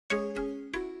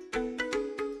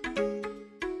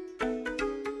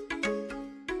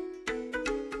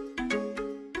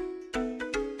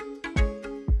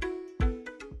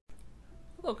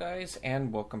Hello guys,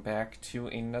 and welcome back to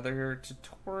another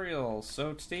tutorial.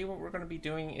 So today what we're going to be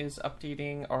doing is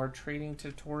updating our trading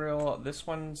tutorial. This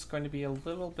one's going to be a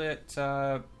little bit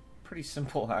pretty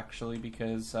simple actually,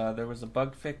 because there was a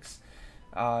bug fix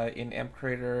in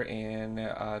MCreator in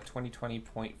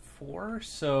 2020.4.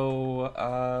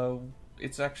 So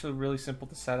it's actually really simple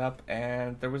to set up,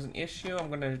 and there was an issue. I'm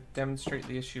going to demonstrate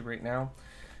the issue right now.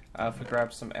 If we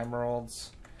grab some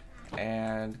emeralds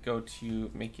and go to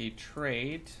make a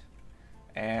trade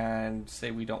and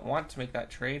say we don't want to make that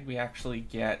trade, we actually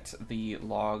get the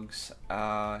logs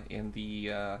in the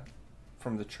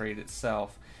from the trade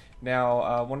itself.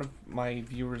 Now one of my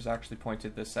viewers actually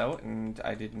pointed this out and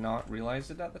I did not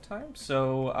realize it at the time,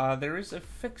 so there is a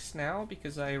fix now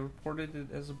because I reported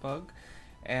it as a bug,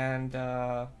 and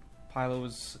Pylo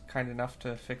was kind enough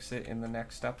to fix it in the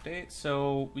next update,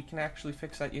 so we can actually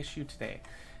fix that issue today.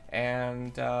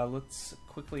 And let's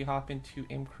quickly hop into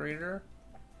MCreator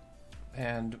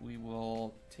and we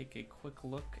will take a quick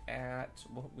look at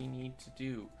what we need to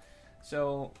do.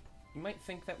 So you might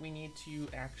think that we need to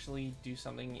actually do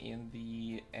something in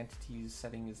the entities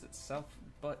settings itself,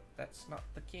 but that's not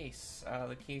the case.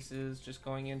 The case is just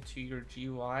going into your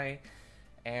GUI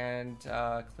and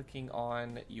clicking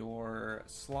on your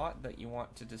slot that you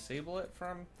want to disable it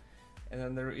from. And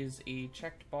then there is a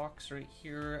checked box right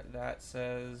here that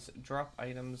says drop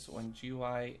items when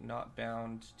GUI not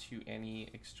bound to any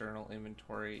external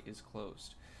inventory is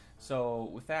closed. So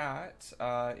with that,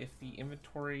 if the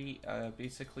inventory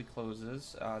basically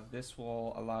closes, this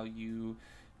will allow you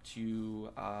to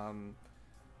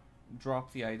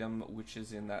drop the item which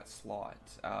is in that slot,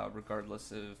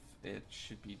 regardless if it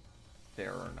should be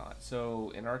there or not.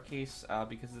 So in our case,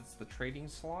 because it's the trading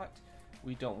slot,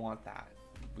 we don't want that.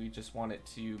 We just want it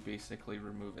to basically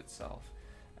remove itself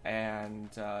and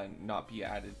not be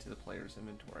added to the player's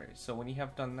inventory. So when you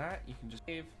have done that, you can just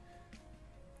save,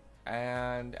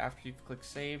 and after you've clicked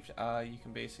saved, you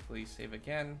can basically save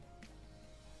again,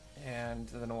 and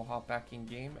then we'll hop back in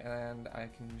game and I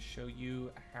can show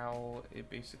you how it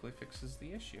basically fixes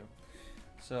the issue.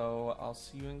 So I'll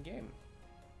see you in game.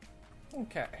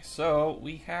 Okay, so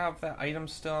we have that item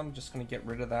still. I'm just going to get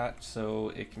rid of that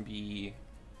so it can be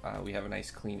we have a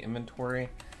nice clean inventory,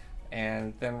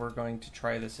 and then we're going to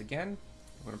try this again.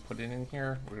 We're going to put it in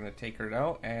here, we're going to take it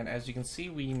out, and as you can see,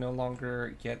 we no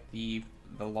longer get the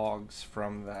logs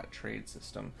from that trade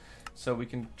system. So we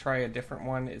can try a different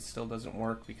one. It still doesn't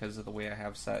work because of the way I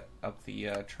have set up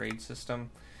the trade system.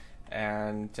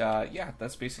 And yeah,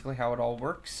 that's basically how it all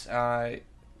works.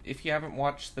 If you haven't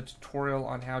watched the tutorial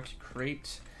on how to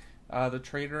create the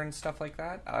trader and stuff like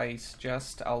that, I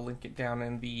suggest I'll link it down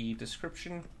in the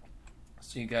description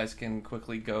so you guys can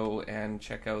quickly go and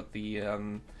check out the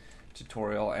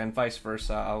tutorial, and vice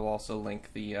versa. I'll also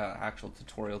link the actual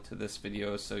tutorial to this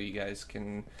video so you guys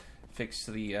can fix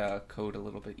the code a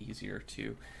little bit easier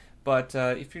too. But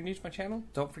if you're new to my channel,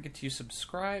 don't forget to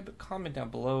subscribe, comment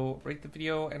down below, rate the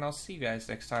video, and I'll see you guys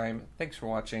next time. Thanks for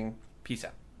watching. Peace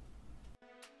out.